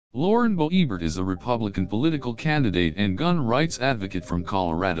Lauren Boebert is a Republican political candidate and gun rights advocate from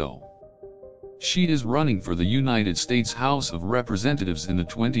Colorado. She is running for the United States House of Representatives in the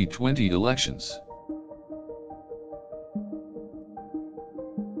 2020 elections.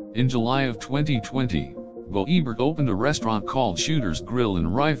 In July of 2020, Boebert opened a restaurant called Shooter's Grill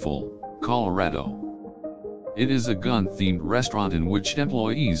in Rifle, Colorado. It is a gun-themed restaurant in which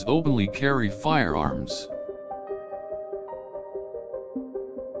employees openly carry firearms.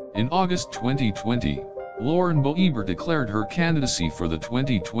 In August 2020, Lauren Boebert declared her candidacy for the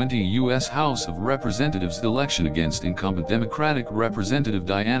 2020 U.S. House of Representatives election against incumbent Democratic Representative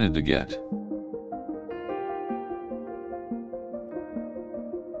Diana DeGette.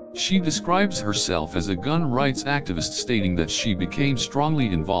 She describes herself as a gun rights activist, stating that she became strongly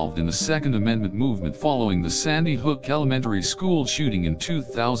involved in the Second Amendment movement following the Sandy Hook Elementary School shooting in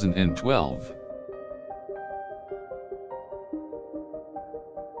 2012.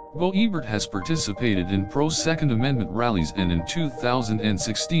 Boebert has participated in pro-Second Amendment rallies, and in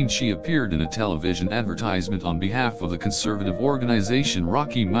 2016 she appeared in a television advertisement on behalf of the conservative organization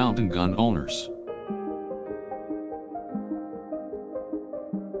Rocky Mountain Gun Owners.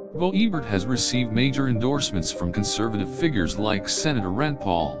 Boebert has received major endorsements from conservative figures like Senator Rand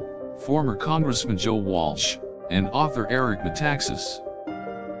Paul, former Congressman Joe Walsh, and author Eric Metaxas.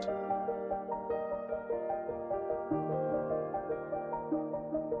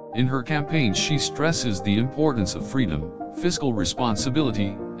 In her campaign, she stresses the importance of freedom, fiscal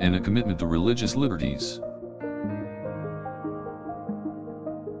responsibility, and a commitment to religious liberties.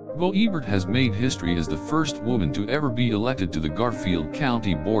 Boebert has made history as the first woman to ever be elected to the Garfield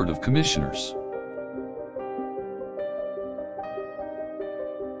County Board of Commissioners.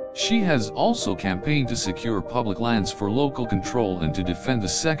 She has also campaigned to secure public lands for local control and to defend the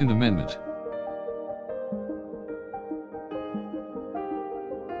Second Amendment.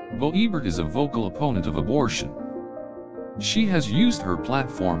 Boebert is a vocal opponent of abortion. She has used her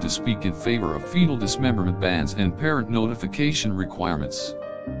platform to speak in favor of fetal dismemberment bans and parent notification requirements.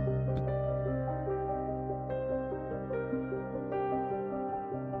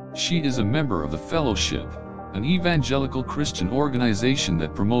 She is a member of the Fellowship, an evangelical Christian organization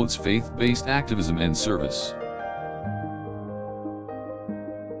that promotes faith-based activism and service.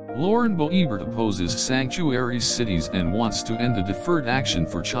 Lauren Boebert opposes sanctuary cities and wants to end the Deferred Action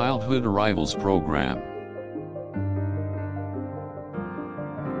for Childhood Arrivals program.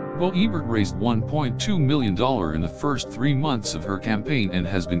 Boebert raised $1.2 million in the first 3 months of her campaign and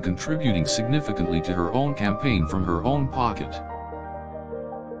has been contributing significantly to her own campaign from her own pocket.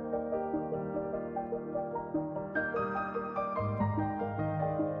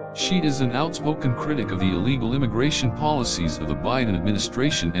 She is an outspoken critic of the illegal immigration policies of the Biden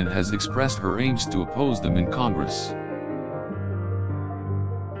administration and has expressed her aims to oppose them in Congress.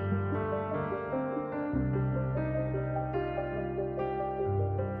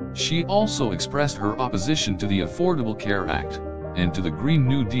 She also expressed her opposition to the Affordable Care Act, and to the Green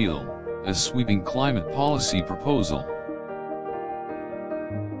New Deal, a sweeping climate policy proposal.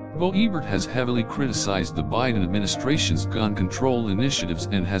 Boebert has heavily criticized the Biden administration's gun control initiatives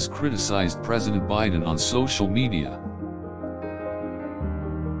and has criticized President Biden on social media.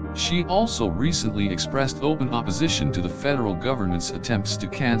 She also recently expressed open opposition to the federal government's attempts to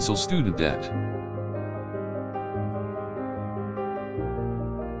cancel student debt.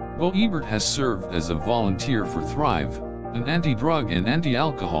 Boebert has served as a volunteer for Thrive, an anti-drug and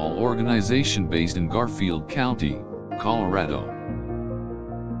anti-alcohol organization based in Garfield County, Colorado.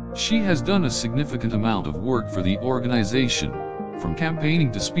 She has done a significant amount of work for the organization, from campaigning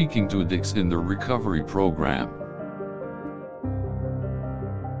to speaking to addicts in their recovery program.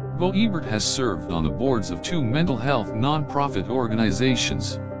 Boebert has served on the boards of 2 mental health nonprofit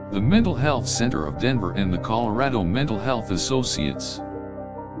organizations, the Mental Health Center of Denver and the Colorado Mental Health Associates.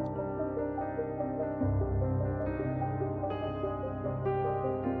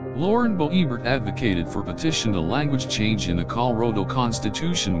 Lauren Boebert advocated for petition a language change in the Colorado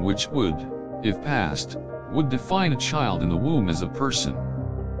Constitution which would, if passed, would define a child in the womb as a person.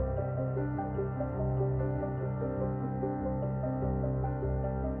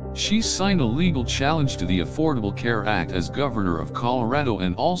 She signed a legal challenge to the Affordable Care Act as governor of Colorado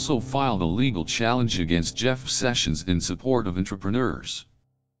and also filed a legal challenge against Jeff Sessions in support of entrepreneurs.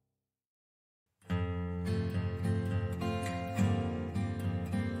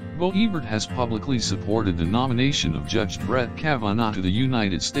 Boebert has publicly supported the nomination of Judge Brett Kavanaugh to the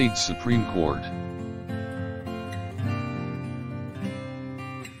United States Supreme Court.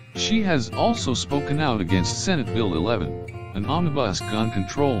 She has also spoken out against Senate Bill 11, an omnibus gun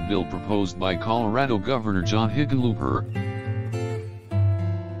control bill proposed by Colorado Governor John Hickenlooper.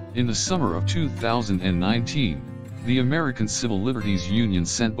 In the summer of 2019, the American Civil Liberties Union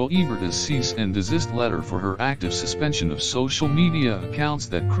sent Boebert a cease and desist letter for her active suspension of social media accounts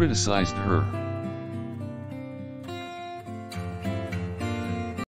that criticized her.